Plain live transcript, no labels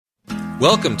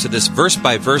Welcome to this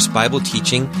verse-by-verse Bible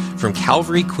teaching from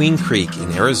Calvary, Queen Creek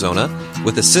in Arizona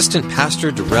with Assistant Pastor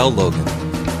Darrell Logan.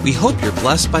 We hope you're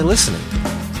blessed by listening.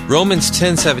 Romans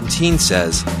 10:17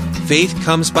 says, "Faith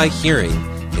comes by hearing,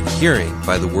 and hearing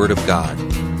by the Word of God."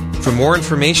 For more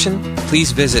information,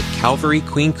 please visit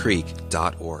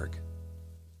calvaryqueencreek.org.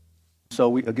 So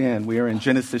we are in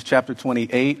Genesis chapter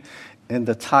 28, and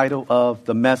the title of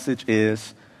the message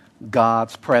is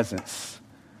God's Presence.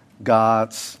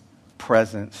 God's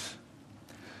presence.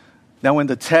 Now in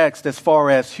the text, as far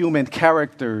as human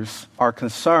characters are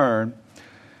concerned,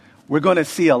 we're going to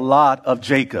see a lot of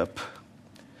Jacob.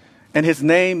 And his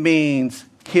name means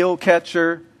heel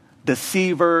catcher,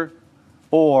 deceiver,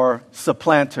 or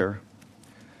supplanter.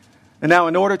 And now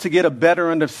in order to get a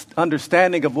better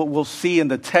understanding of what we'll see in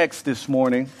the text this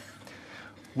morning,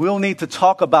 we'll need to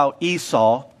talk about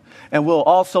Esau, and we'll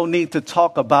also need to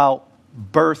talk about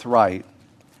birthright.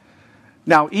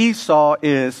 Now, Esau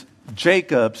is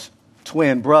Jacob's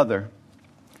twin brother.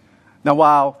 Now,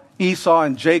 while Esau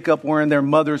and Jacob were in their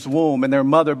mother's womb, and their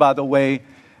mother, by the way,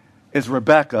 is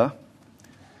Rebekah,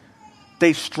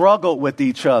 they struggled with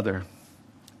each other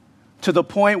to the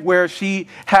point where she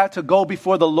had to go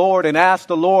before the Lord and ask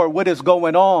the Lord, what is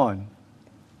going on?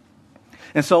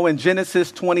 And so in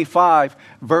Genesis 25,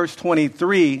 verse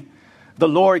 23, the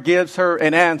Lord gives her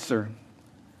an answer.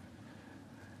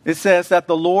 It says that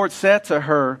the Lord said to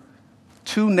her,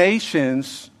 "Two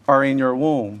nations are in your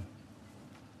womb.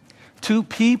 Two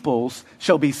peoples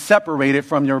shall be separated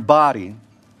from your body,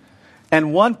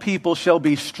 and one people shall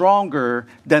be stronger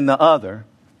than the other,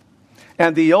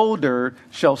 and the older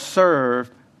shall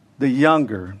serve the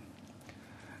younger."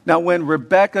 Now, when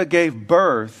Rebekah gave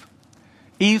birth,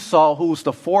 Esau, who's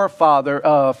the forefather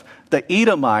of the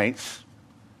Edomites,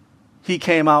 he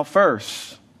came out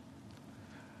first.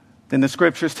 Then the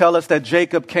scriptures tell us that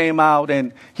Jacob came out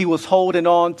and he was holding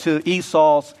on to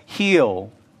Esau's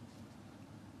heel,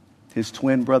 his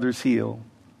twin brother's heel.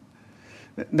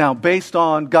 Now, based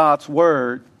on God's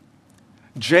word,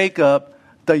 Jacob,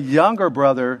 the younger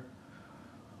brother,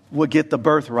 would get the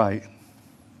birthright,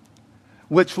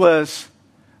 which was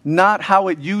not how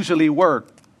it usually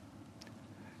worked.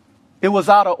 It was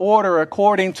out of order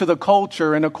according to the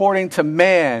culture and according to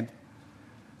man.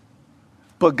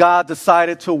 But God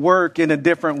decided to work in a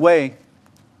different way.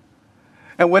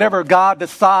 And whatever God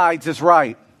decides is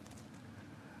right.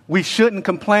 We shouldn't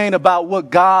complain about what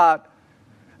God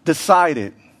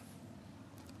decided.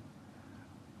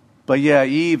 But yeah,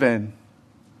 even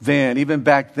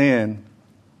back then,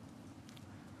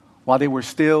 while they were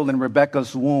still in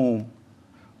Rebekah's womb,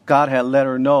 God had let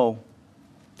her know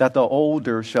that the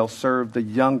older shall serve the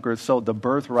younger, so the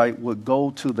birthright would go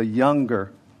to the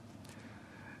younger.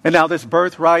 And now this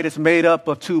birthright is made up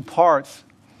of two parts.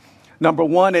 Number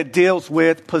one, it deals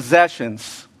with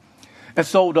possessions. And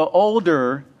so the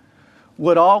older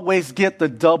would always get the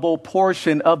double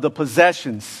portion of the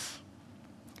possessions.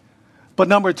 But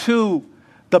number two,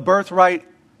 the birthright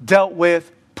dealt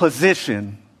with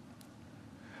position,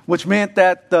 which meant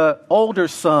that the older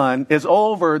son is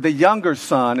over the younger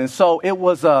son. And so it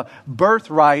was a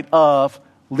birthright of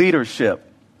leadership.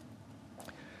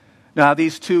 Now,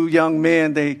 these two young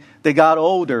men, they got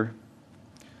older.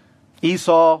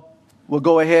 Esau will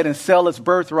go ahead and sell his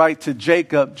birthright to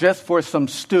Jacob just for some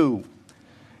stew.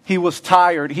 He was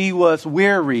tired. He was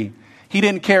weary. He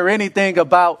didn't care anything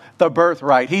about the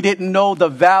birthright. He didn't know the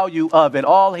value of it.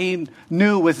 All he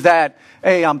knew was that,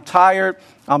 hey, I'm tired.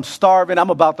 I'm starving. I'm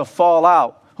about to fall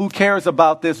out. Who cares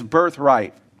about this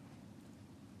birthright?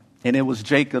 And it was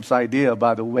Jacob's idea,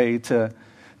 by the way, to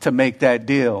make that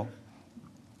deal.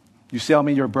 You sell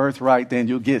me your birthright, then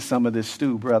you'll get some of this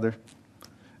stew, brother.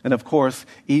 And of course,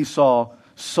 Esau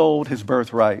sold his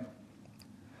birthright.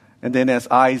 And then as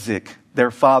Isaac,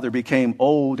 their father, became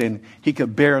old and he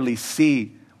could barely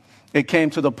see, it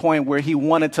came to the point where he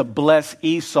wanted to bless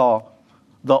Esau,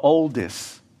 the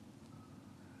oldest.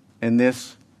 And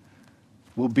this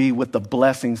will be with the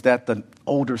blessings that the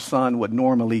older son would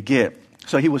normally get.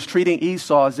 So he was treating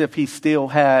Esau as if he still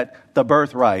had the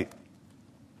birthright.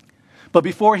 But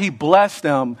before he blessed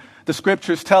them, the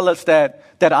scriptures tell us that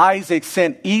Isaac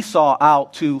sent Esau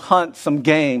out to hunt some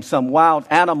game, some wild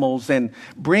animals, and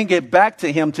bring it back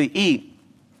to him to eat.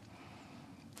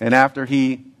 And after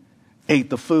he ate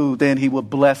the food, then he would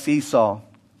bless Esau.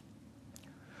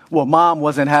 Well, mom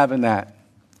wasn't having that.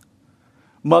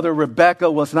 Mother Rebekah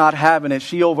was not having it.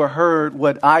 She overheard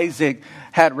what Isaac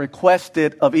had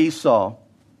requested of Esau.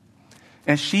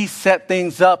 And she set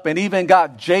things up and even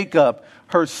got Jacob,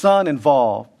 her son,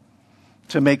 involved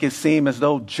to make it seem as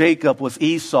though Jacob was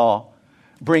Esau,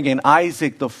 bringing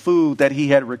Isaac the food that he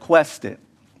had requested.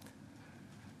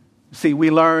 See, we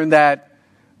learned that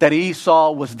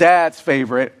Esau was dad's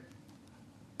favorite,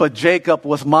 but Jacob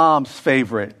was mom's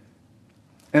favorite.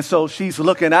 And so she's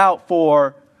looking out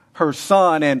for her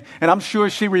son. And I'm sure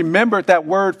she remembered that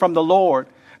word from the Lord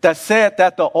that said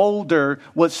that the older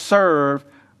would serve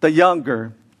the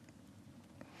younger.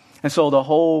 And so the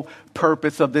whole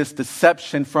purpose of this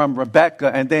deception from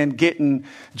Rebekah and then getting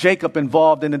Jacob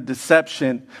involved in the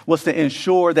deception was to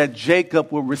ensure that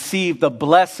Jacob would receive the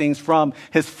blessings from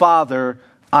his father,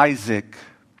 Isaac.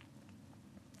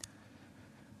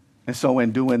 And so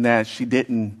in doing that, she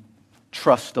didn't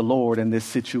trust the Lord in this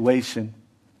situation.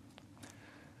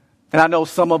 And I know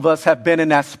some of us have been in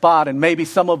that spot, and maybe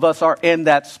some of us are in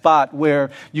that spot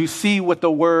where you see what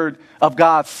the word of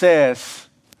God says.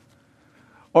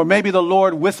 Or maybe the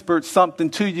Lord whispered something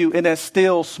to you in a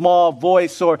still small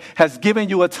voice, or has given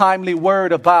you a timely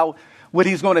word about what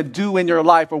he's going to do in your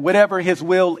life or whatever his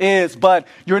will is, but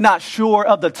you're not sure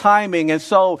of the timing. And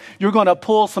so you're going to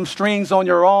pull some strings on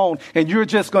your own and you're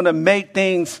just going to make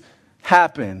things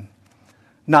happen,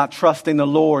 not trusting the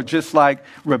Lord, just like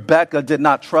Rebekah did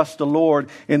not trust the Lord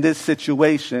in this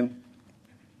situation.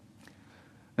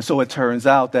 And so it turns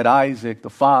out that Isaac, the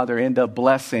father, ended up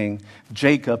blessing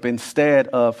Jacob instead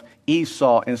of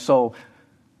Esau. And so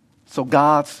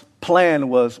God's plan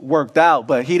was worked out,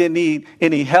 but he didn't need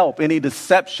any help, any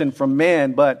deception from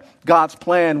man, but God's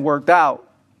plan worked out.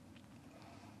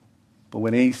 But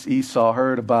when Esau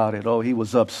heard about it, he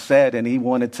was upset and he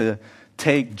wanted to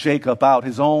take Jacob out,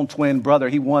 his own twin brother.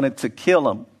 He wanted to kill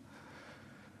him.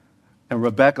 And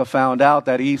Rebekah found out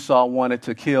that Esau wanted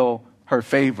to kill her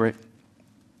favorite.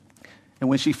 And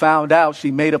when she found out,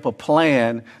 she made up a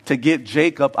plan to get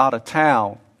Jacob out of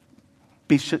town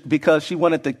because she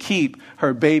wanted to keep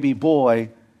her baby boy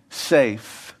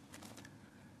safe.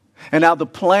 And now the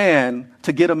plan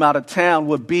to get him out of town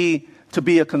would be to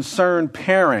be a concerned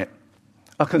parent,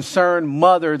 a concerned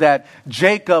mother, that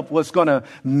Jacob was going to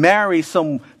marry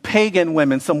some pagan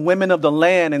women, some women of the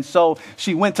land. And so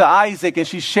she went to Isaac and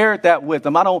she shared that with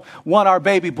him. I don't want our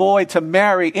baby boy to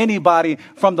marry anybody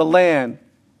from the land.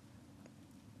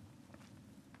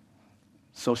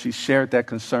 So she shared that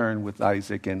concern with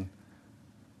Isaac, and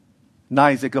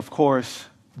Isaac, of course,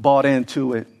 bought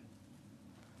into it.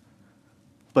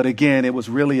 But again, it was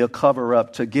really a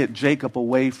cover-up to get Jacob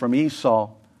away from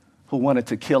Esau, who wanted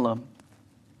to kill him.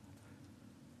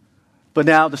 But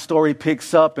now the story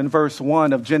picks up in verse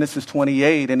 1 of Genesis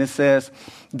 28, and it says,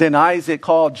 "Then Isaac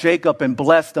called Jacob and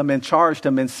blessed him and charged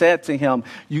him and said to him,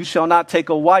 'You shall not take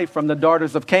a wife from the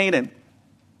daughters of Canaan.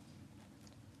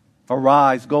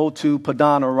 Arise, go to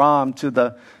Padan Aram, to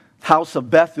the house of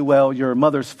Bethuel, your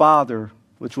mother's father,'"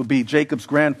 which would be Jacob's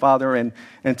grandfather, and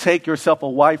 "take yourself a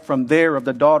wife from there of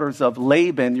the daughters of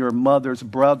Laban, your mother's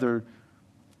brother."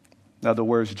 In other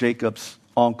words, Jacob's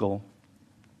uncle.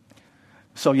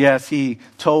 So yes, he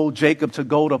told Jacob to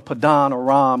go to Padan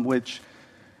Aram, which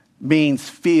means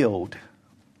field.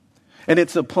 And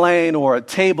it's a plain or a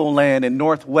tableland in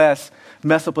northwest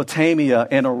Mesopotamia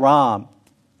and Aram,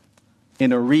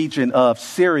 in a region of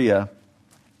Syria.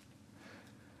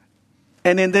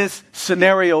 And in this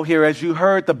scenario here, as you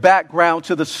heard the background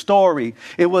to the story,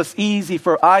 it was easy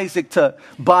for Isaac to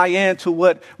buy into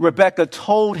what Rebekah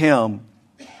told him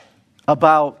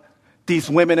about these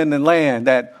women in the land,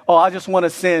 that, I just want to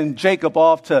send Jacob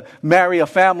off to marry a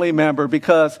family member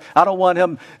because I don't want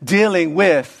him dealing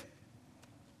with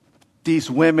these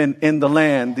women in the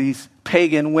land, these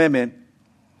pagan women.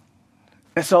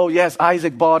 And so, yes,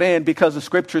 Isaac bought in because the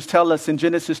scriptures tell us in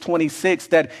Genesis 26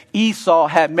 that Esau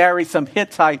had married some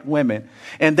Hittite women,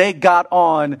 and they got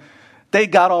on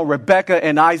Rebekah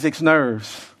and Isaac's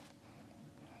nerves.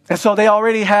 And so they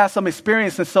already had some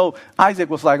experience. And so Isaac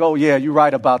was like, "Oh yeah, you're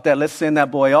right about that. Let's send that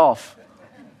boy off."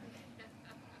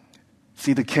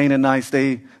 See, the Canaanites,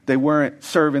 they weren't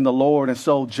serving the Lord. And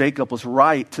so Jacob was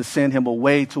right to send him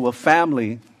away to a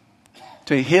family,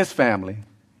 to his family,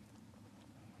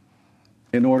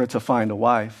 in order to find a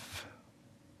wife.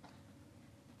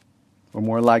 Or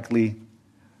more likely,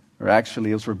 or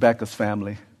actually, it was Rebekah's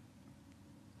family.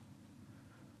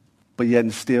 But yet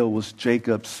and still was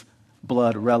Jacob's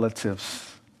blood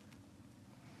relatives.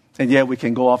 And yet we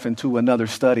can go off into another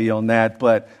study on that,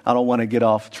 but I don't want to get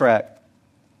off track.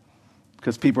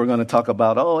 Because people are going to talk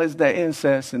about, is that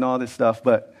incest and all this stuff,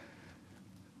 but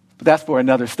that's for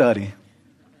another study.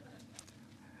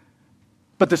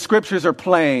 But the scriptures are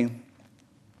plain.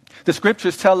 The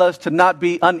scriptures tell us to not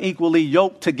be unequally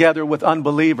yoked together with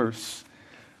unbelievers.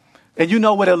 And you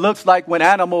know what it looks like when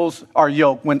animals are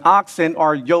yoked, when oxen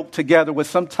are yoked together with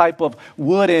some type of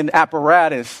wooden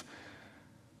apparatus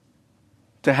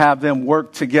to have them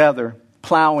work together,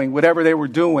 plowing, whatever they were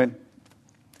doing.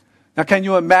 Now, can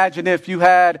you imagine if you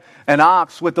had an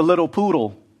ox with a little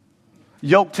poodle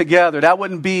yoked together? That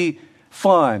wouldn't be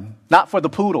fun, not for the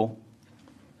poodle.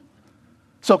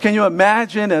 So can you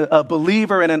imagine a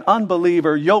believer and an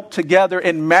unbeliever yoked together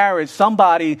in marriage?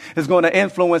 Somebody is going to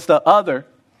influence the other.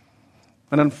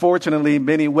 And unfortunately, in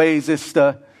many ways, it's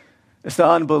the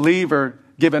unbeliever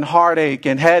giving heartache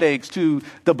and headaches to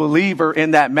the believer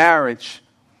in that marriage.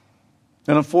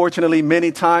 And unfortunately,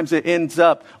 many times it ends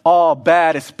up all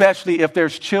bad, especially if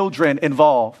there's children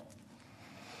involved.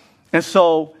 And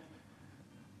so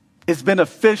it's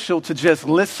beneficial to just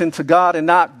listen to God and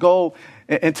not go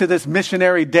into this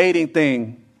missionary dating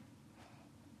thing.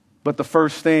 But the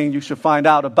first thing you should find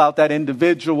out about that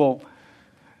individual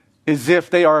is if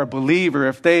they are a believer,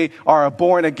 if they are a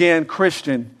born-again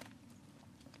Christian.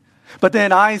 But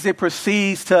then Isaac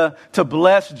proceeds to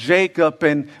bless Jacob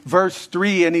in verse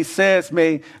 3, and he says,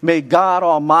 May God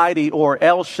Almighty, or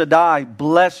El Shaddai,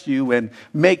 bless you and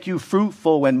make you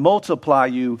fruitful and multiply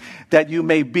you, that you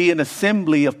may be an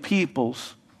assembly of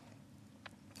peoples,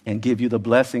 and give you the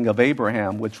blessing of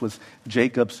Abraham, which was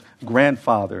Jacob's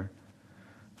grandfather,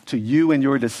 to you and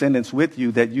your descendants with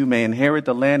you, that you may inherit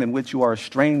the land in which you are a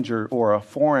stranger or a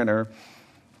foreigner,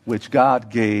 which God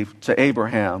gave to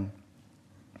Abraham.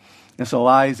 And so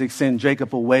Isaac sent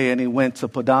Jacob away, and he went to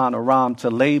Padan Aram to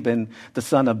Laban, the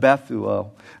son of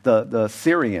Bethuel, the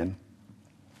Syrian,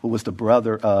 who was the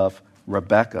brother of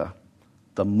Rebekah,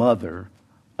 the mother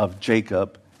of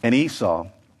Jacob and Esau.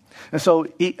 And so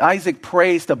Isaac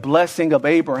prays the blessing of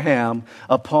Abraham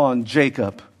upon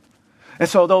Jacob. And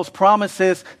so those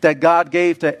promises that God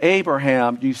gave to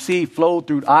Abraham, you see, flowed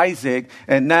through Isaac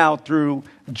and now through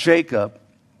Jacob.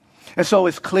 And so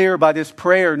it's clear by this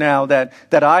prayer now that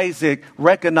Isaac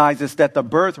recognizes that the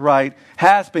birthright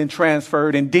has been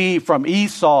transferred indeed from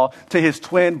Esau to his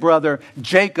twin brother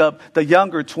Jacob, the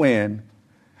younger twin.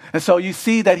 And so you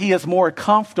see that he is more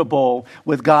comfortable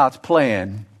with God's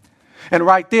plan. And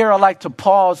right there, I'd like to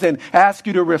pause and ask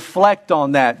you to reflect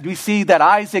on that. We see that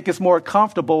Isaac is more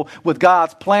comfortable with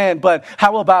God's plan, but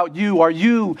how about you? Are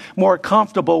you more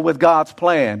comfortable with God's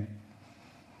plan?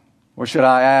 Or should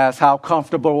I ask, how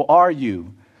comfortable are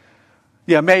you?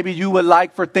 Yeah, maybe you would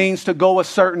like for things to go a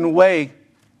certain way,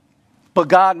 but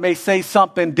God may say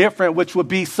something different, which would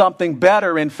be something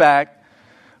better, in fact.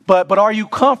 But are you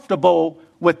comfortable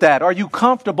with that? Are you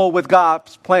comfortable with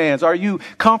God's plans? Are you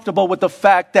comfortable with the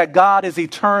fact that God is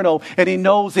eternal and he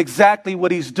knows exactly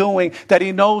what he's doing, that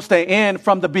he knows the end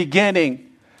from the beginning?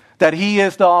 That he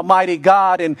is the Almighty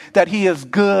God and that he is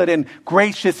good and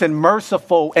gracious and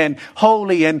merciful and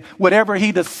holy, and whatever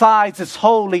he decides is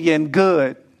holy and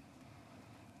good.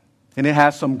 And it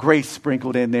has some grace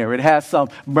sprinkled in there. It has some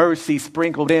mercy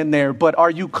sprinkled in there. But are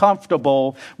you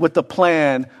comfortable with the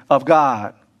plan of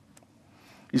God?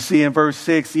 You see, in verse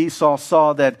 6, Esau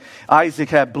saw that Isaac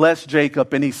had blessed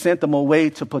Jacob, and he sent them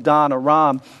away to Padan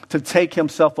Aram to take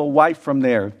himself a wife from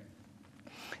there.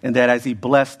 And that as he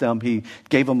blessed them, he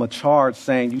gave them a charge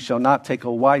saying, you shall not take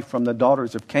a wife from the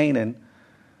daughters of Canaan.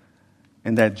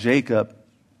 And that Jacob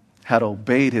had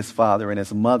obeyed his father and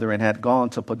his mother and had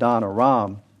gone to Padan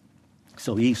Aram.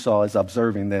 So Esau is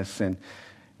observing this. And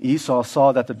Esau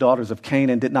saw that the daughters of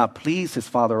Canaan did not please his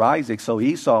father Isaac. So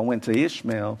Esau went to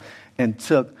Ishmael and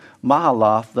took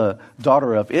Mahalath, the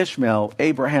daughter of Ishmael,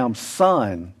 Abraham's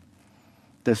son,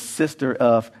 the sister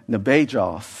of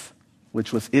Nebajoth,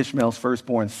 which was Ishmael's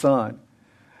firstborn son.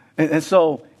 And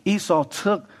so Esau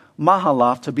took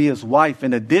Mahalath to be his wife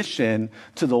in addition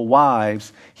to the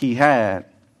wives he had.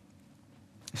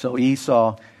 So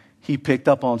Esau, he picked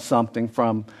up on something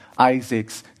from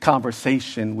Isaac's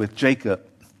conversation with Jacob.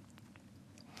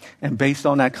 And based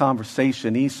on that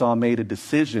conversation, Esau made a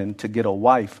decision to get a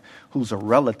wife who's a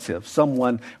relative,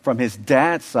 someone from his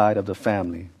dad's side of the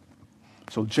family.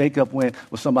 So Jacob went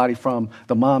with somebody from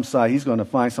the mom's side. He's going to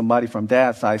find somebody from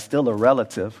dad's side, still a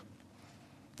relative.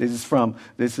 This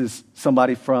is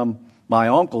somebody from my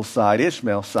uncle's side,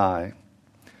 Ishmael's side.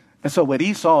 And so what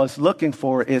Esau is looking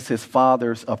for is his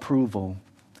father's approval.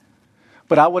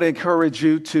 But I would encourage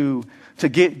you to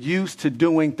get used to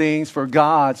doing things for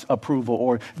God's approval,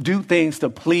 or do things to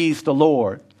please the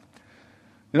Lord.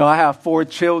 You know, I have 4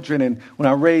 children, and when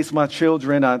I raised my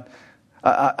children,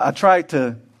 I tried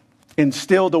to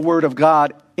instill the Word of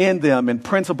God in them and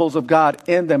principles of God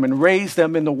in them and raise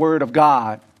them in the Word of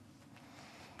God.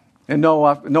 And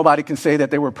no, nobody can say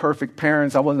that they were perfect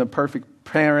parents. I wasn't a perfect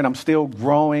parent. I'm still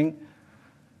growing.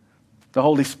 The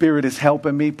Holy Spirit is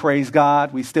helping me, praise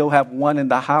God. We still have one in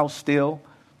the house still.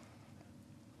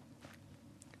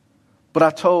 But I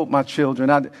told my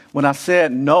children, when I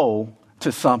said no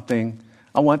to something,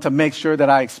 I wanted to make sure that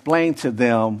I explained to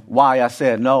them why I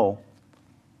said no,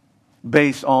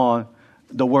 based on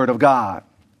the Word of God.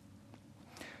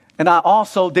 And I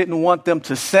also didn't want them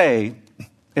to say,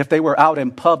 if they were out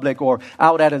in public or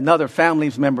out at another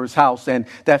family member's house and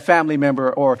that family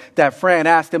member or that friend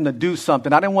asked them to do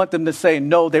something, I didn't want them to say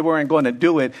no, they weren't going to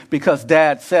do it because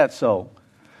Dad said so,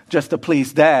 just to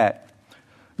please Dad.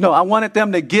 No, I wanted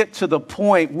them to get to the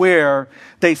point where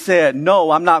they said,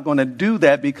 no, I'm not going to do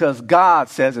that because God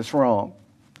says it's wrong.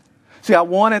 See, I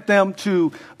wanted them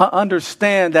to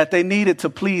understand that they needed to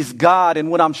please God,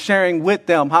 and what I'm sharing with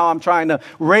them, how I'm trying to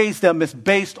raise them, is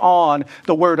based on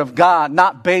the Word of God,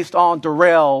 not based on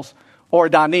Darrell's or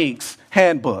Donique's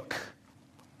handbook.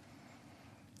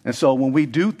 And so when we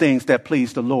do things that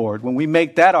please the Lord, when we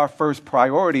make that our first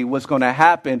priority, what's going to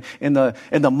happen in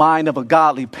the mind of a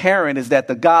godly parent is that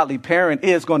the godly parent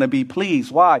is going to be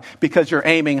pleased. Why? Because you're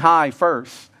aiming high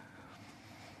first.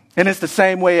 And it's the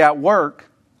same way at work.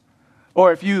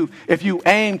 Or if you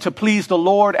aim to please the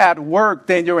Lord at work,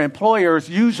 then your employers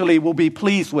usually will be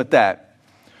pleased with that.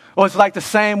 Or it's like the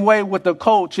same way with the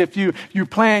coach. If you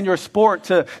plan your sport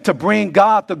to bring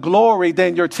God the glory,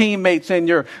 then your teammates and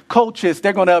your coaches,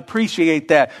 they're going to appreciate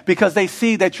that because they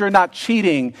see that you're not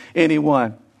cheating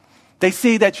anyone. They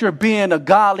see that you're being a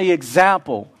godly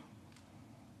example,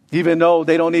 even though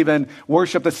they don't even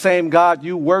worship the same God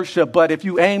you worship. But if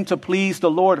you aim to please the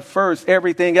Lord first,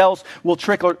 everything else will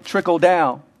trickle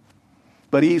down.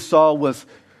 But Esau was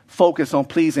focused on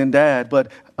pleasing Dad.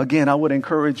 But again, I would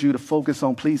encourage you to focus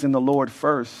on pleasing the Lord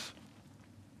first.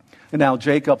 And now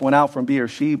Jacob went out from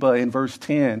Beersheba in verse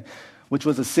 10, which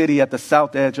was a city at the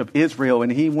south edge of Israel.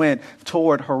 And he went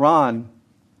toward Haran,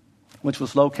 which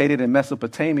was located in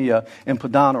Mesopotamia in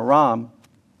Padan Aram.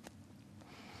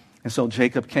 And so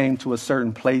Jacob came to a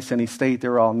certain place and he stayed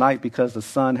there all night because the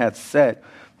sun had set.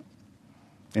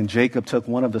 And Jacob took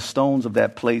one of the stones of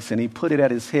that place and he put it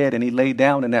at his head and he lay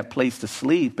down in that place to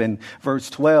sleep. And verse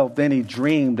 12, then he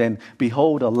dreamed, and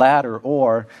behold, a ladder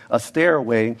or a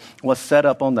stairway was set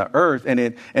up on the earth, and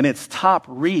its top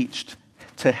reached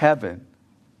to heaven.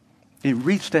 It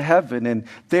reached to heaven, and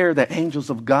there the angels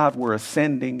of God were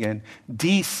ascending and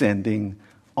descending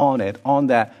on it, on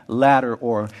that ladder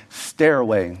or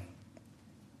stairway.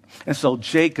 And so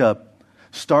Jacob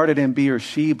started in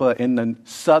Beersheba in the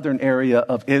southern area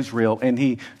of Israel, and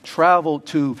he traveled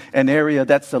to an area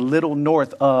that's a little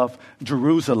north of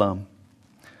Jerusalem.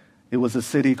 It was a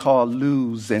city called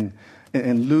Luz, and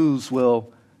Luz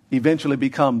will eventually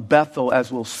become Bethel,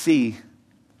 as we'll see.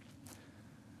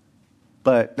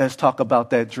 But let's talk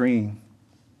about that dream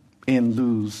in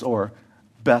Luz or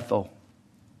Bethel.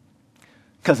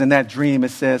 Because in that dream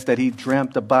it says that he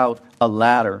dreamt about a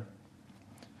ladder.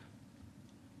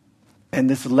 And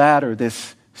this ladder,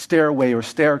 this stairway or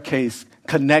staircase,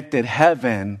 connected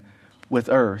heaven with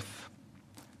earth.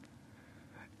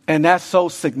 And that's so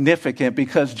significant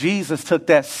because Jesus took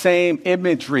that same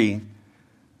imagery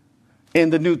in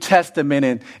the New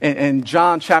Testament in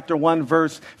John chapter 1,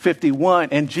 verse 51.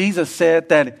 And Jesus said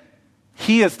that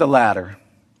he is the ladder.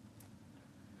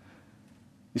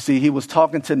 You see, he was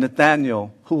talking to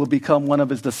Nathanael, who will become one of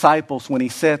his disciples, when he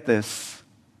said this.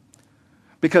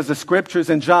 Because the scriptures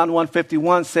in John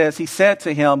 1:51 says, he said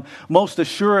to him, most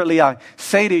assuredly I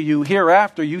say to you,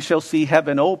 hereafter you shall see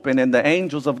heaven open and the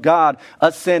angels of God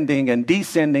ascending and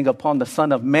descending upon the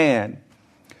Son of Man.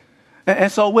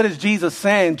 And so what is Jesus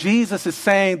saying? Jesus is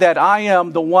saying that I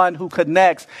am the one who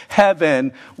connects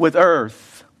heaven with earth.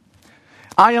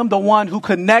 I am the one who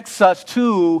connects us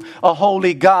to a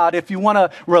holy God. If you want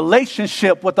a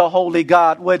relationship with the holy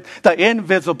God, with the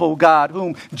invisible God,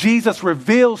 whom Jesus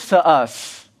reveals to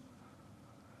us,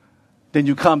 then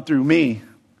you come through me.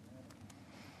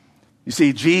 You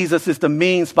see, Jesus is the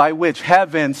means by which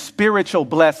heaven's spiritual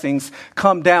blessings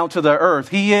come down to the earth.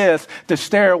 He is the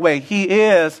stairway. He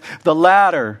is the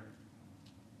ladder.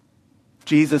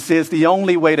 Jesus is the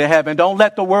only way to heaven. Don't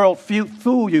let the world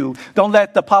fool you. Don't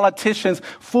let the politicians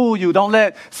fool you. Don't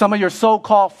let some of your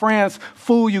so-called friends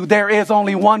fool you. There is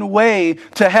only one way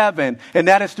to heaven, and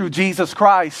that is through Jesus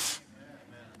Christ.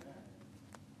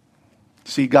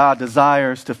 See, God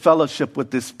desires to fellowship with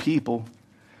this people.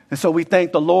 And so we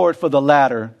thank the Lord for the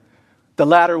ladder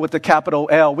with the capital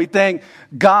L. We thank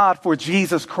God for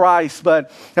Jesus Christ.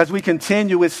 But as we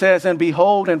continue, it says, and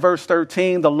behold, in verse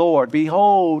 13, the Lord,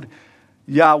 behold,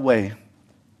 Yahweh.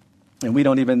 And we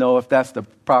don't even know if that's the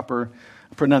proper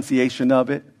pronunciation of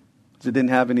it. It didn't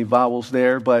have any vowels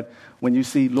there. But when you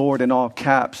see Lord in all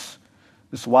caps,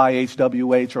 it's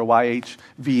YHWH or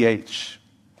YHVH.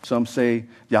 Some say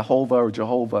Jehovah or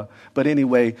Jehovah. But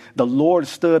anyway, the Lord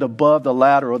stood above the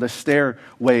ladder or the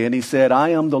stairway, and he said, I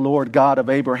am the Lord God of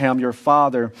Abraham, your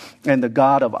father, and the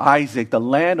God of Isaac. The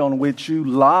land on which you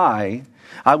lie,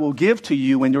 I will give to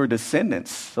you and your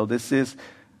descendants. So this is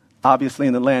obviously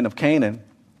in the land of Canaan.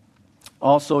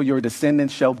 Also, your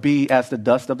descendants shall be as the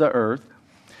dust of the earth.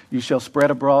 You shall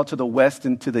spread abroad to the west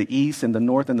and to the east and the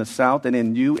north and the south, and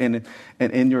in you and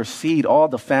in your seed all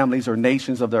the families or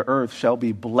nations of the earth shall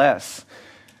be blessed.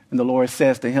 And the Lord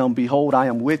says to him, behold, I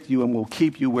am with you and will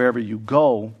keep you wherever you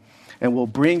go and will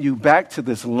bring you back to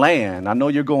this land. I know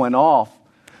you're going off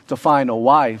to find a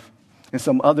wife in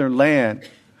some other land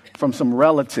from some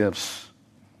relatives,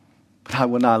 but I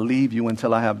will not leave you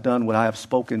until I have done what I have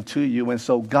spoken to you. And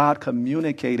so God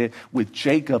communicated with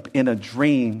Jacob in a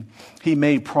dream. He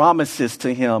made promises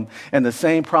to him. And the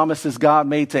same promises God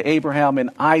made to Abraham and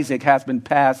Isaac has been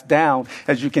passed down,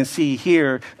 as you can see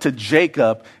here, to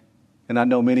Jacob. And I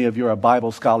know many of you are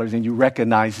Bible scholars and you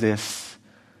recognize this.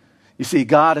 You see,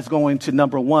 God is going to,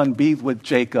 number one, be with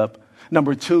Jacob.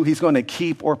 Number two, he's going to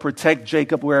keep or protect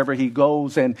Jacob wherever he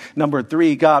goes. And number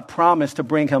three, God promised to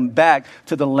bring him back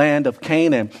to the land of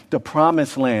Canaan, the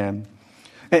promised land.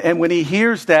 And when he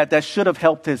hears that, that should have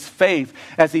helped his faith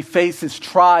as he faces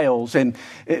trials. And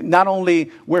not only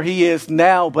where he is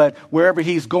now, but wherever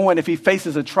he's going, if he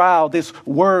faces a trial, this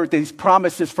word, these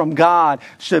promises from God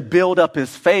should build up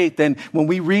his faith. And when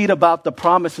we read about the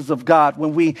promises of God,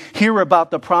 when we hear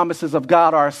about the promises of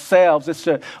God ourselves, it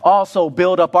should also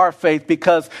build up our faith,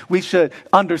 because we should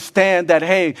understand that,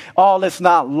 hey, all is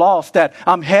not lost, that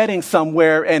I'm heading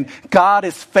somewhere and God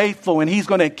is faithful and he's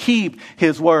going to keep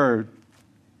his word.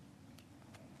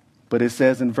 But it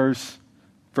says in verses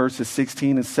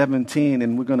 16 and 17,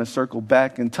 and we're going to circle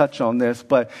back and touch on this,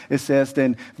 but it says,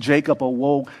 then Jacob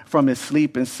awoke from his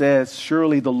sleep and says,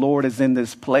 surely the Lord is in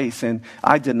this place, and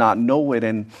I did not know it.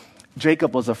 And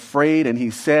Jacob was afraid, and he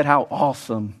said, how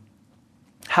awesome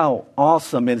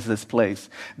is this place.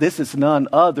 This is none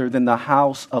other than the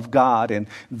house of God, and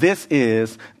this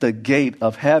is the gate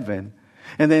of heaven.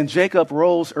 And then Jacob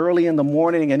rose early in the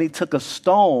morning, and he took a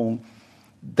stone,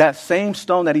 that same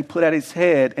stone that he put at his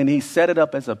head, and he set it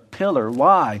up as a pillar.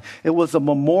 Why? It was a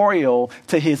memorial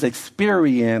to his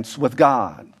experience with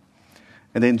God.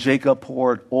 And then Jacob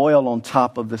poured oil on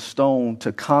top of the stone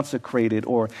to consecrate it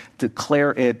or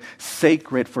declare it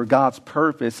sacred for God's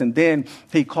purpose. And then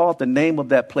he called the name of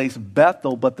that place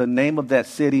Bethel, but the name of that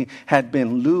city had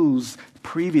been Luz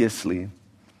previously.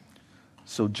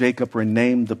 So Jacob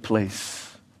renamed the place.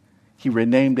 He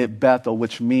renamed it Bethel,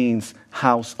 which means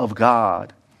house of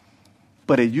God.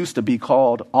 But it used to be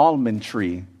called almond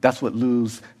tree. That's what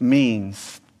Luz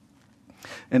means.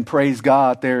 And praise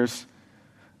God, there's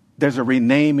a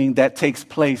renaming that takes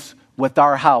place with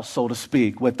our house, so to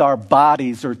speak, with our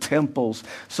bodies or temples,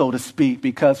 so to speak,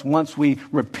 because once we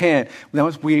repent,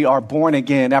 once we are born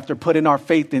again, after putting our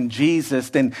faith in Jesus,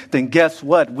 then guess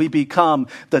what? We become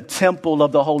the temple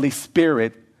of the Holy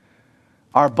Spirit.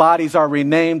 Our bodies are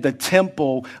renamed the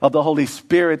temple of the Holy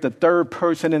Spirit, the third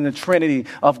person in the Trinity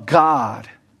of God.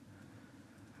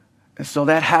 And so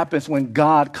that happens when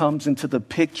God comes into the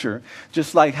picture.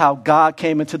 Just like how God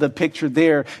came into the picture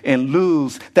there in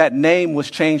Luz, that name was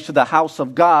changed to the house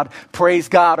of God. Praise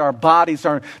God, our bodies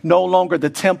are no longer the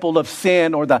temple of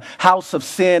sin or the house of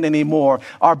sin anymore.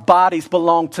 Our bodies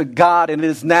belong to God, and it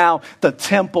is now the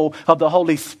temple of the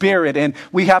Holy Spirit. And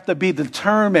we have to be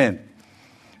determined.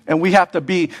 And we have to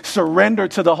be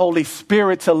surrendered to the Holy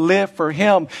Spirit to live for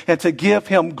him and to give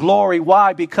him glory.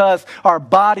 Why? Because our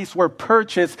bodies were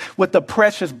purchased with the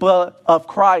precious blood of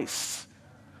Christ.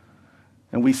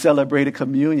 And we celebrated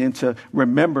communion to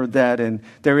remember that. And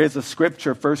there is a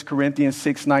scripture, 1 Corinthians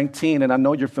 6:19, and I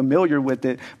know you're familiar with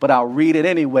it, but I'll read it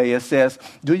anyway. It says,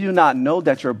 do you not know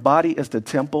that your body is the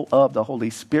temple of the Holy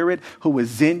Spirit who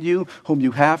is in you, whom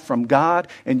you have from God,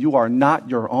 and you are not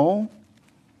your own?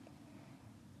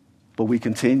 But we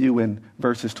continue in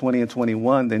verses 20 and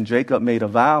 21. Then Jacob made a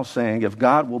vow saying, if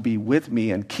God will be with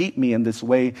me and keep me in this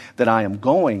way that I am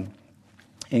going,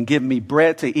 and give me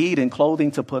bread to eat and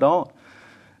clothing to put on,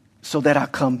 so that I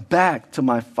come back to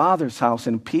my father's house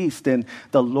in peace, then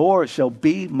the Lord shall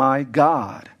be my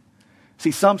God.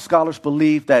 See, some scholars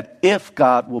believe that if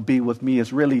God will be with me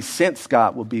is really since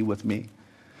God will be with me.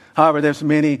 However, there's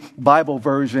many Bible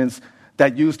versions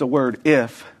that use the word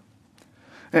if.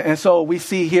 And so we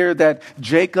see here that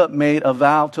Jacob made a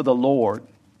vow to the Lord,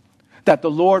 that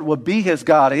the Lord will be his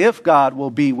God if God will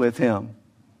be with him.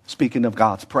 Speaking of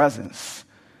God's presence,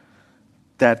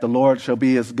 that the Lord shall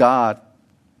be his God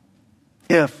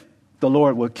if the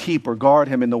Lord will keep or guard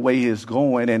him in the way he is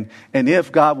going. And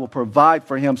if God will provide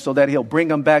for him so that he'll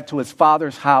bring him back to his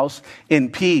father's house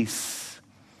in peace.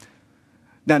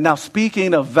 Now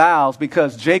speaking of vows,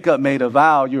 because Jacob made a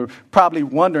vow, you're probably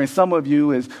wondering, some of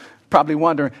you is probably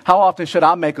wondering, how often should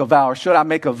I make a vow, or should I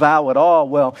make a vow at all?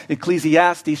 Well,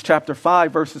 Ecclesiastes chapter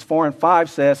 5, verses 4 and 5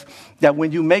 says that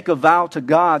when you make a vow to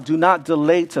God, do not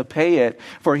delay to pay it,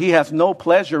 for he has no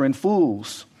pleasure in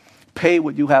fools. Pay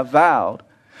what you have vowed.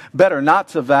 Better not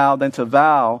to vow than to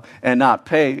vow and not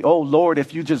pay. Oh, Lord,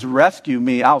 if you just rescue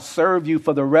me, I'll serve you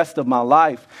for the rest of my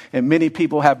life. And many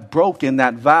people have broken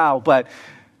that vow, but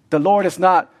the Lord is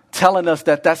not telling us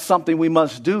that that's something we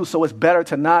must do. So it's better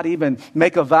to not even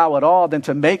make a vow at all than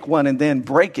to make one and then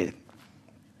break it.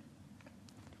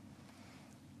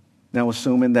 Now,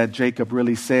 assuming that Jacob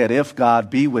really said, if God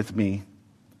be with me,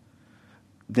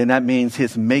 then that means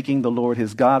his making the Lord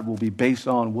his God will be based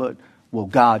on what will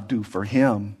God do for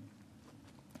him.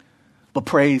 But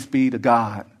praise be to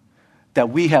God that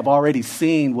we have already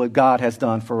seen what God has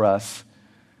done for us.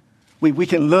 We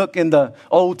can look in the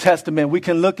Old Testament. We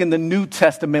can look in the New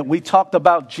Testament. We talked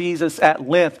about Jesus at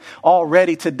length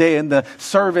already today, and the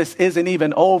service isn't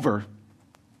even over.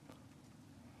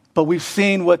 But we've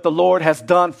seen what the Lord has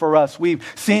done for us. We've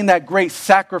seen that great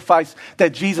sacrifice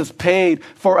that Jesus paid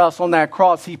for us on that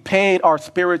cross. He paid our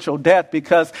spiritual debt,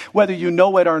 because whether you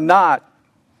know it or not,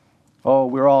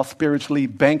 we're all spiritually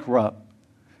bankrupt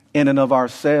in and of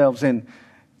ourselves. And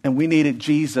we needed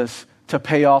Jesus to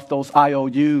pay off those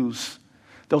IOUs.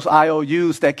 Those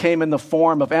IOUs that came in the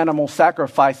form of animal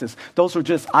sacrifices. Those were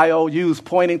just IOUs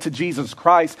pointing to Jesus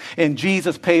Christ. And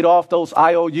Jesus paid off those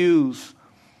IOUs.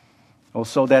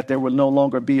 So that there will no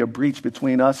longer be a breach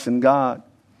between us and God.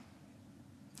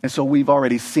 And so we've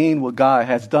already seen what God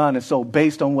has done. And so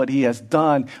based on what he has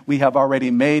done, we have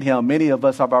already made him. Many of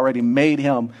us have already made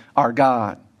him our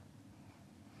God.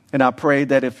 And I pray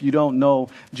that if you don't know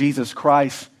Jesus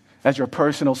Christ as your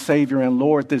personal Savior and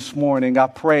Lord this morning, I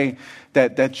pray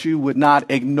that you would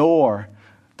not ignore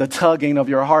the tugging of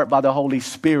your heart by the Holy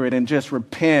Spirit and just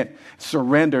repent,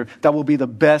 surrender. That will be the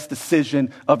best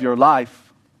decision of your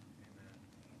life.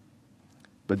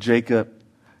 But Jacob,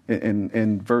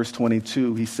 in verse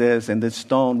 22, he says, and this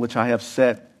stone which I have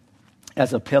set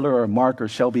as a pillar or a marker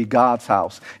shall be God's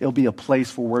house. It'll be a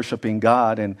place for worshiping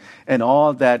God. And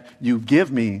all that you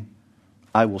give me,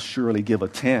 I will surely give a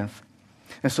tenth.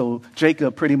 And so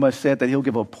Jacob pretty much said that he'll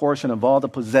give a portion of all the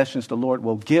possessions the Lord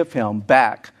will give him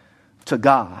back to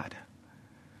God.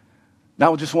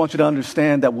 Now I just want you to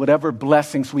understand that whatever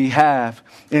blessings we have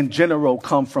in general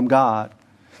come from God.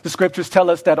 The scriptures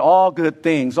tell us that all good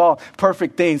things, all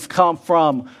perfect things come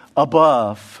from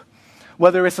above.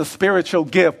 Whether it's a spiritual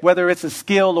gift, whether it's a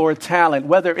skill or a talent,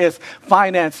 whether it's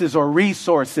finances or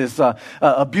resources,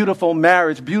 a beautiful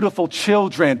marriage, beautiful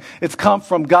children, it's come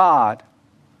from God.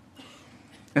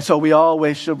 And so we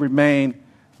always should remain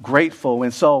grateful.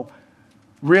 And so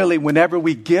really, whenever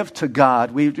we give to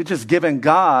God, we're just giving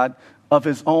God of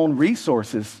his own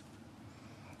resources.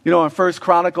 You know, in 1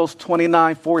 Chronicles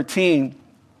 29:14,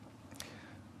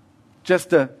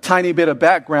 just a tiny bit of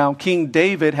background, King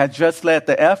David had just led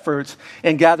the efforts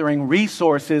in gathering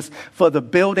resources for the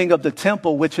building of the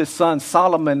temple, which his son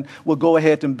Solomon would go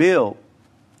ahead and build.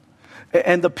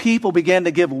 And the people began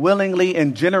to give willingly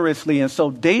and generously. And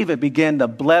so David began to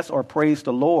bless or praise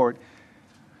the Lord.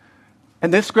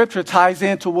 And this scripture ties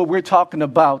into what we're talking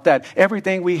about, that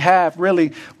everything we have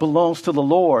really belongs to the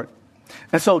Lord.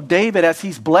 And so David, as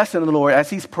he's blessing the Lord, as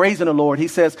he's praising the Lord, he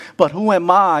says, but who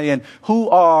am I and who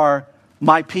are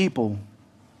my people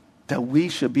that we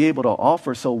should be able to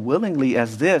offer so willingly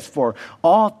as this? For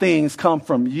all things come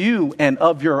from you and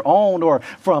of your own, or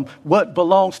from what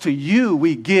belongs to you,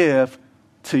 we give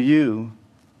to you.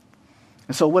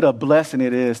 And so what a blessing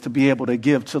it is to be able to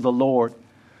give to the Lord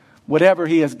whatever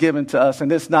he has given to us.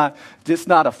 And it's not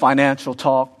a financial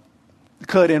talk. It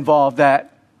could involve that.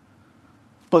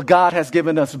 But God has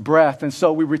given us breath. And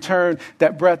so we return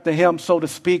that breath to him, so to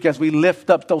speak, as we lift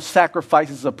up those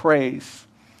sacrifices of praise.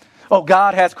 Oh,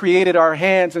 God has created our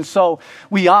hands. And so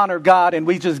we honor God and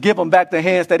we just give him back the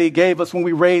hands that he gave us when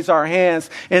we raise our hands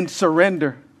in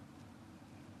surrender.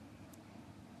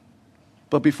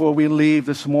 But before we leave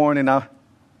this morning, I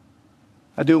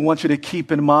do want you to keep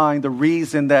in mind the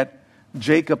reason that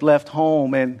Jacob left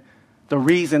home and the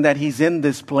reason that he's in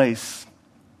this place.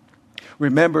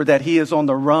 Remember that he is on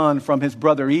the run from his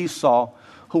brother Esau,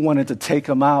 who wanted to take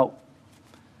him out.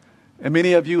 And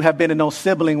many of you have been in those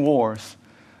sibling wars.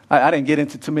 I didn't get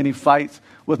into too many fights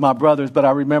with my brothers, but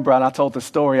I remember, and I told the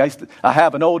story, I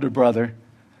have an older brother.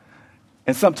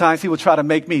 And sometimes he would try to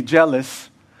make me jealous.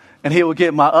 And he would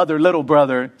get my other little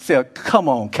brother, say, come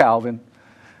on, Calvin,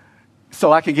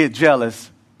 so I could get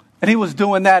jealous. And he was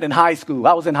doing that in high school.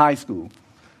 I was in high school.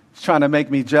 He's trying to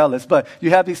make me jealous. But you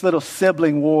have these little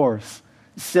sibling wars,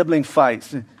 sibling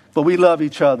fights. But we love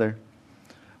each other.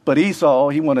 But Esau,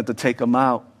 he wanted to take him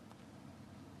out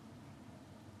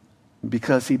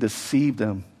because he deceived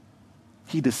him.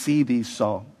 He deceived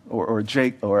Esau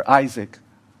or Isaac.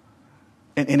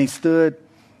 And he stood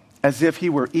as if he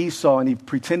were Esau, and he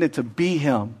pretended to be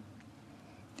him.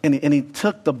 And he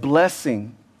took the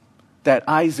blessing that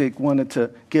Isaac wanted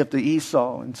to give to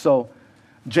Esau. And so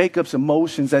Jacob's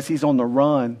emotions as he's on the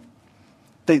run,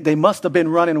 they must have been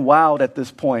running wild at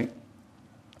this point.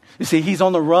 You see, he's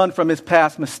on the run from his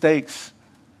past mistakes.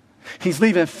 He's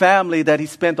leaving family that he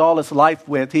spent all his life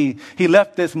with. He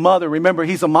left his mother. Remember,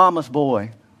 he's a mama's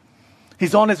boy.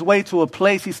 He's on his way to a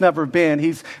place he's never been.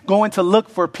 He's going to look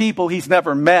for people he's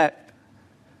never met.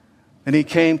 And he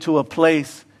came to a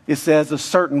place, it says a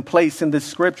certain place in the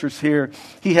scriptures here,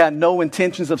 he had no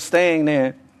intentions of staying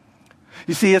there.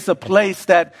 You see, it's a place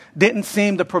that didn't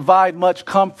seem to provide much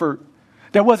comfort.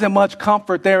 There wasn't much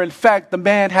comfort there. In fact, the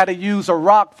man had to use a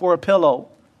rock for a pillow.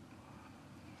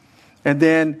 And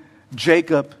then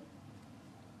Jacob,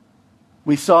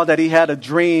 we saw that he had a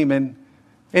dream, and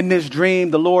in this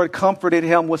dream, the Lord comforted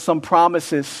him with some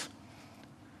promises.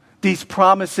 These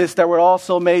promises that were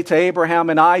also made to Abraham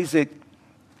and Isaac.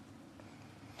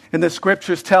 And the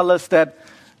scriptures tell us that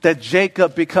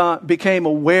Jacob became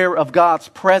aware of God's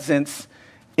presence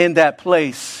in that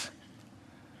place.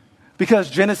 Because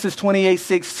Genesis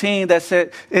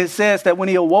 28:16, it says that when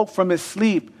he awoke from his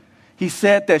sleep, he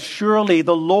said that surely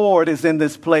the Lord is in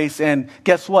this place. And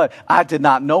guess what? I did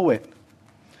not know it.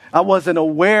 I wasn't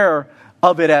aware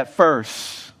of it at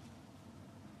first.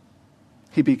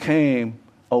 He became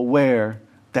aware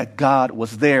that God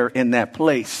was there in that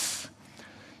place.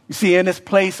 You see, in this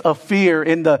place of fear,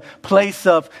 in the place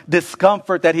of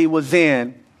discomfort that he was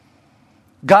in,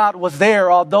 God was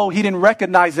there, although he didn't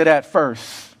recognize it at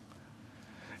first.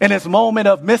 In his moment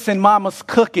of missing mama's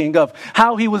cooking, of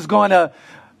how he was going to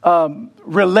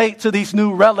relate to these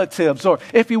new relatives, or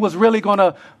if he was really going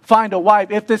to find a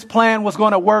wife, if this plan was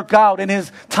going to work out, in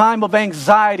his time of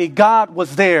anxiety, God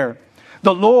was there.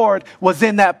 The Lord was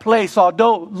in that place.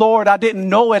 Although, Lord, I didn't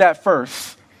know it at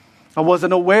first. I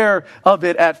wasn't aware of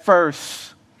it at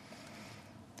first.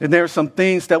 And there are some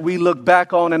things that we look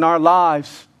back on in our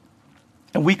lives,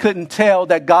 and we couldn't tell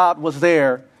that God was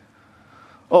there.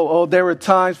 There were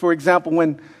times, for example,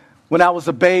 when I was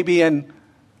a baby and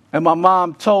my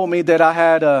mom told me that I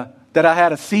had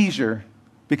a seizure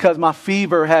because my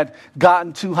fever had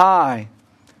gotten too high.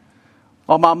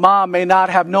 Or my mom may not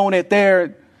have known it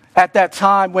there at that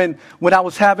time when I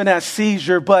was having that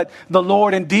seizure, but the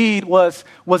Lord indeed was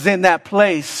in that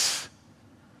place.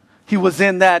 He was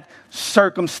in that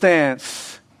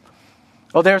circumstance.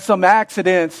 There are some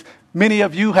accidents many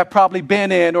of you have probably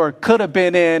been in or could have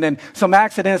been in, and some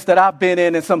accidents that I've been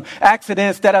in, and some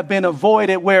accidents that have been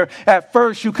avoided where at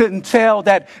first you couldn't tell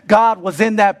that God was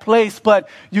in that place, but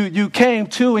you came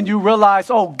to and you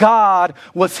realized, God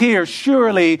was here.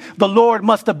 Surely the Lord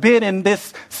must have been in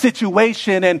this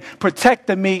situation and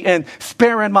protected me and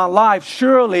sparing my life.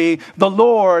 Surely the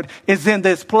Lord is in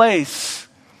this place.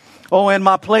 In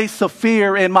my place of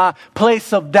fear, in my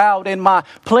place of doubt, in my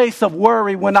place of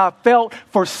worry, when I felt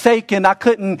forsaken, I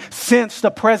couldn't sense the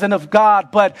presence of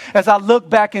God. But as I look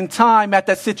back in time at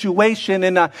that situation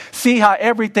and I see how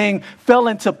everything fell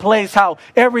into place, how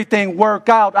everything worked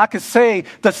out, I could say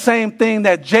the same thing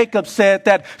that Jacob said,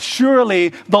 that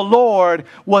surely the Lord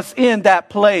was in that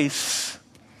place.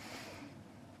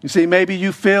 You see, maybe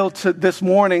you feel this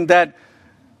morning that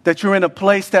you're in a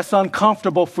place that's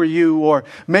uncomfortable for you, or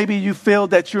maybe you feel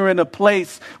that you're in a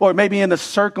place or maybe in a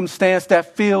circumstance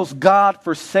that feels God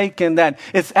forsaken, that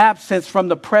it's absence from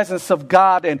the presence of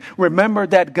God. And remember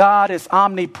that God is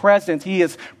omnipresent. He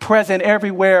is present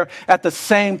everywhere at the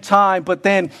same time. But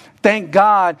then thank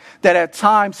God that at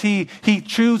times He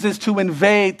chooses to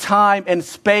invade time and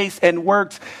space and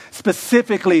works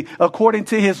specifically according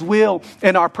to His will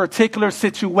in our particular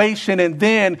situation. And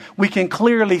then we can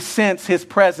clearly sense His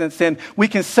presence. And we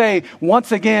can say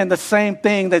once again the same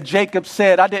thing that Jacob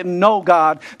said. I didn't know,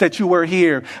 God, that you were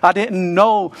here. I didn't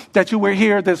know that you were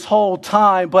here this whole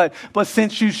time. But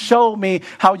since you showed me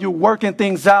how you're working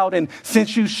things out, and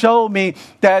since you showed me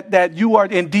that you are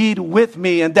indeed with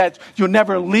me and that you'll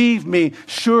never leave me,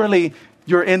 surely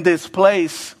you're in this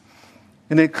place.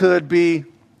 And it could be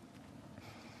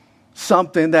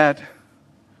something that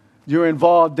you're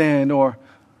involved in, or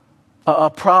a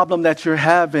problem that you're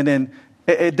having, and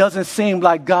It doesn't seem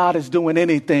like God is doing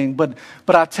anything, but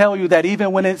I tell you that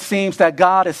even when it seems that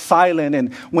God is silent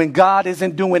and when God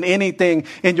isn't doing anything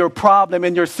in your problem,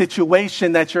 in your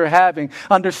situation that you're having,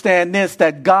 understand this,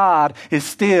 that God is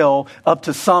still up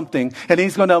to something and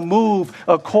he's going to move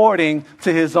according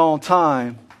to his own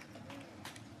time.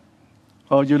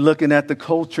 Oh, you're looking at the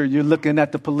culture, you're looking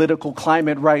at the political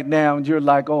climate right now, and you're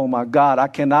like, oh my God, I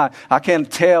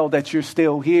can't tell that you're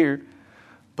still here,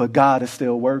 but God is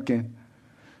still working.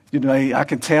 You know, I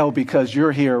can tell because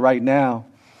you're here right now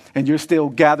and you're still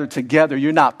gathered together.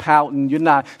 You're not pouting. You're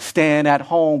not staying at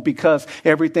home because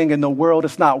everything in the world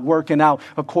is not working out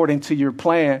according to your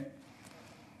plan.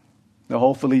 Now,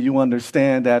 hopefully you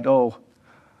understand that, oh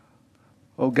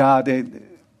God,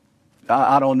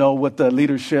 I don't know what the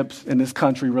leaderships in this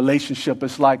country relationship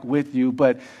is like with you,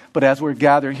 but as we're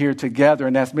gathered here together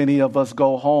and as many of us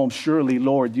go home, surely,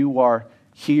 Lord, you are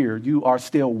here. You are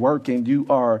still working. You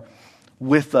are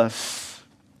with us.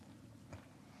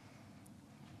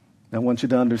 I want you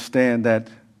to understand that,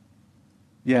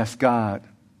 yes, God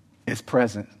is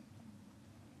present.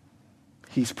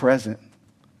 He's present.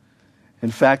 In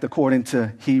fact, according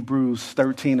to Hebrews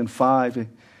 13:5,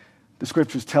 the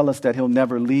scriptures tell us that he'll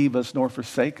never leave us nor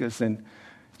forsake us. And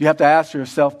you have to ask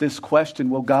yourself this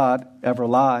question, will God ever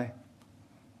lie?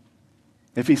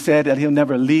 If he said that he'll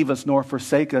never leave us nor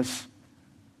forsake us,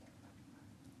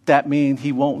 that means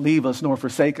he won't leave us nor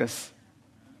forsake us.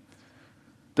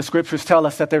 The scriptures tell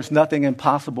us that there's nothing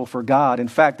impossible for God. In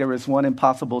fact, there is one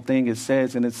impossible thing it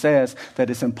says that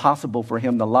it's impossible for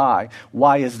him to lie.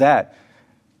 Why is that?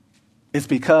 It's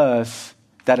because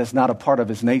that is not a part of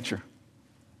his nature.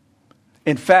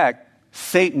 In fact,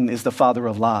 Satan is the father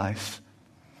of lies.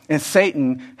 And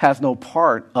Satan has no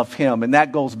part of him. And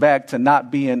that goes back to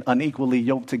not being unequally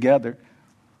yoked together.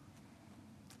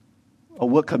 Or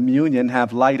what communion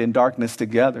have light and darkness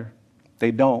together?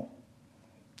 They don't.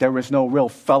 There is no real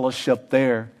fellowship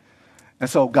there. And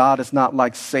so God is not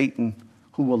like Satan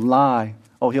who will lie.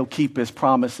 Oh, he'll keep his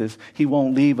promises. He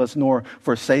won't leave us nor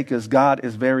forsake us. God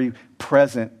is very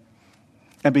present.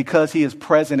 And because he is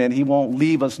present and he won't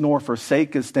leave us nor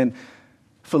forsake us, then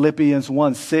Philippians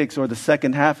 1:6, or the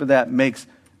second half of that, makes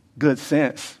good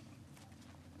sense.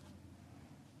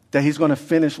 That he's going to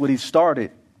finish what he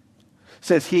started. It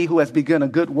says, he who has begun a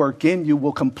good work in you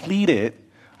will complete it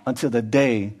until the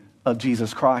day of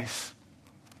Jesus Christ.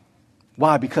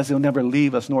 Why? Because he'll never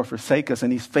leave us nor forsake us,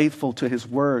 and he's faithful to his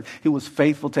word. He was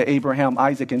faithful to Abraham,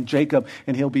 Isaac, and Jacob,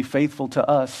 and he'll be faithful to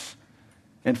us.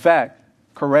 In fact,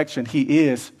 correction, he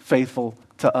is faithful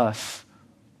to us.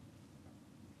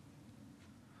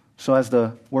 So as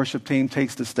the worship team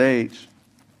takes the stage,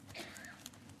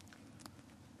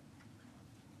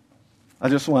 I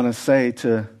just want to say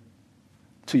to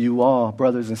you all,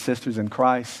 brothers and sisters in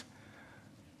Christ,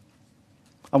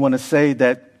 I want to say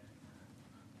that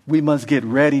we must get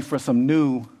ready for some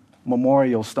new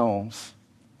memorial stones.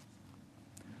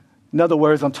 In other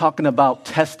words, I'm talking about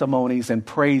testimonies and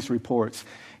praise reports.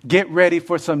 Get ready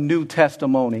for some new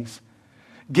testimonies.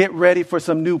 Get ready for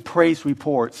some new praise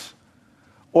reports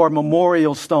or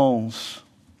memorial stones,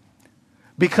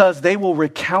 because they will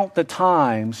recount the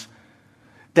times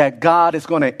that God is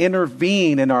going to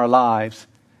intervene in our lives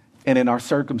and in our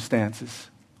circumstances.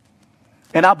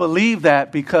 And I believe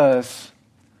that because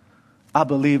I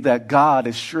believe that God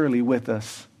is surely with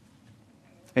us.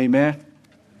 Amen.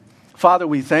 Father,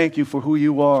 we thank you for who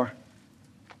you are.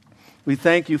 We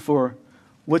thank you for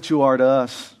what you are to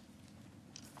us.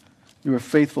 You're a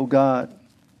faithful God.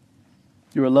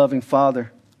 You're a loving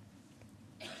Father.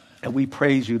 And we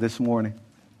praise you this morning.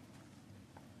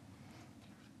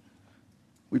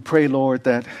 We pray, Lord,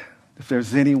 that if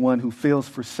there's anyone who feels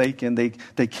forsaken,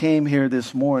 they came here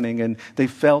this morning and they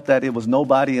felt that it was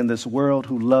nobody in this world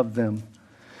who loved them.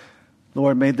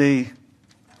 Lord, may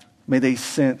they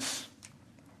sense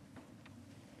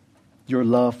your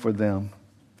love for them.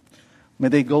 May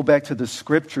they go back to the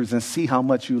scriptures and see how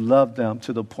much you love them,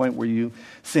 to the point where you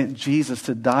sent Jesus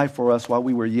to die for us while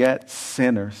we were yet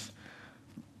sinners.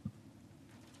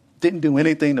 Didn't do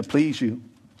anything to please you.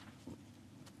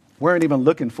 Weren't even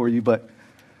looking for you, but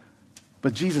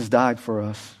Jesus died for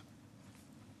us.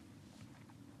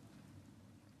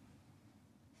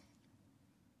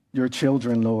 Your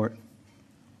children, Lord,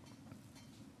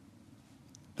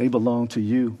 they belong to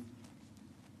you.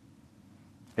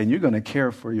 And you're going to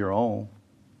care for your own.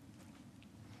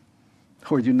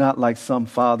 Lord, you're not like some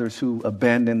fathers who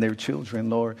abandon their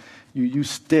children, Lord. You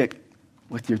stick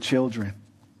with your children.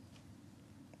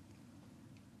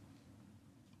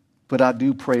 But I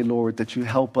do pray, Lord, that you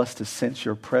help us to sense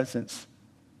your presence.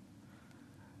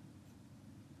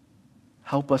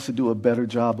 Help us to do a better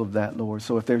job of that, Lord.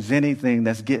 So if there's anything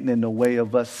that's getting in the way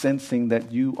of us sensing that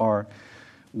you are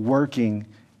working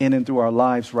in and through our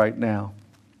lives right now,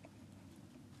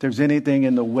 if there's anything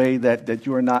in the way that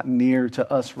you are not near to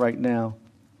us right now,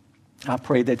 I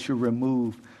pray that you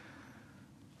remove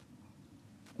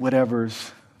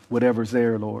whatever's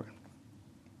there, Lord.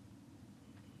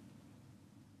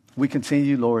 We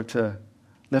continue, Lord, to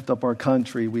lift up our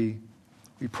country. We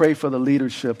pray for the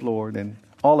leadership, Lord, and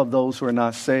all of those who are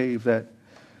not saved, that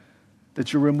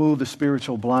you remove the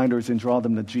spiritual blinders and draw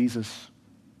them to Jesus.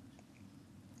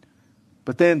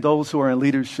 But then those who are in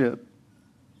leadership,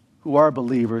 who are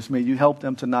believers, may you help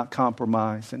them to not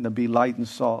compromise and to be light and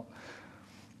salt.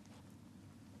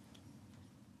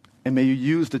 And may you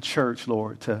use the church,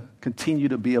 Lord, to continue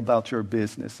to be about your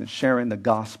business and sharing the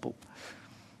gospel.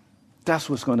 That's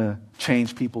what's going to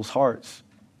change people's hearts.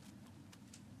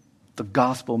 The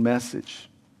gospel message.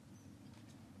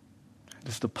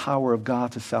 It's the power of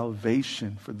God to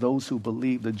salvation for those who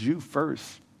believe, the Jew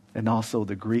first, and also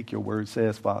the Greek, your word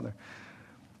says, Father.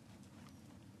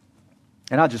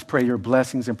 And I just pray your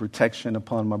blessings and protection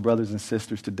upon my brothers and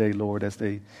sisters today, Lord, as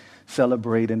they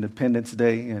celebrate Independence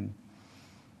Day. And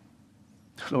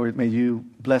Lord, may you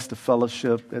bless the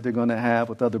fellowship that they're going to have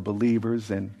with other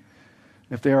believers. And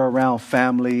if they're around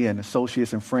family and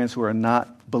associates and friends who are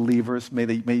not believers, may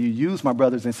you use my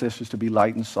brothers and sisters to be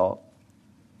light and salt.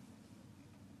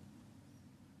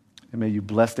 And may you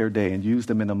bless their day and use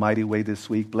them in a mighty way this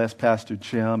week. Bless Pastor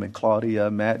Jim and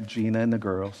Claudia, Matt, Gina, and the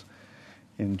girls.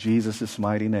 In Jesus'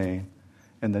 mighty name.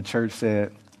 And the church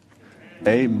said,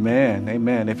 amen.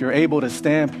 Amen. If you're able to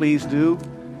stand, please do.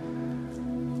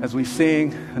 As we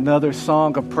sing another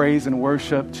song of praise and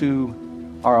worship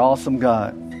to our awesome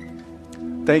God.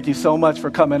 Thank you so much for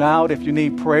coming out. If you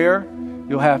need prayer,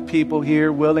 you'll have people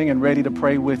here willing and ready to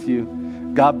pray with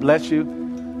you. God bless you,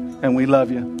 and we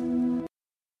love you.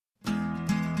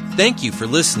 Thank you for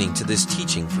listening to this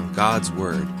teaching from God's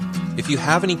Word. If you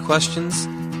have any questions,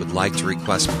 would like to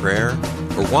request prayer,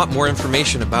 or want more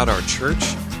information about our church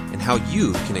and how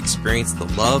you can experience the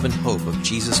love and hope of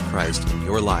Jesus Christ in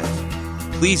your life,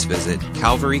 please visit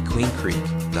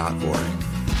calvaryqueencreek.org.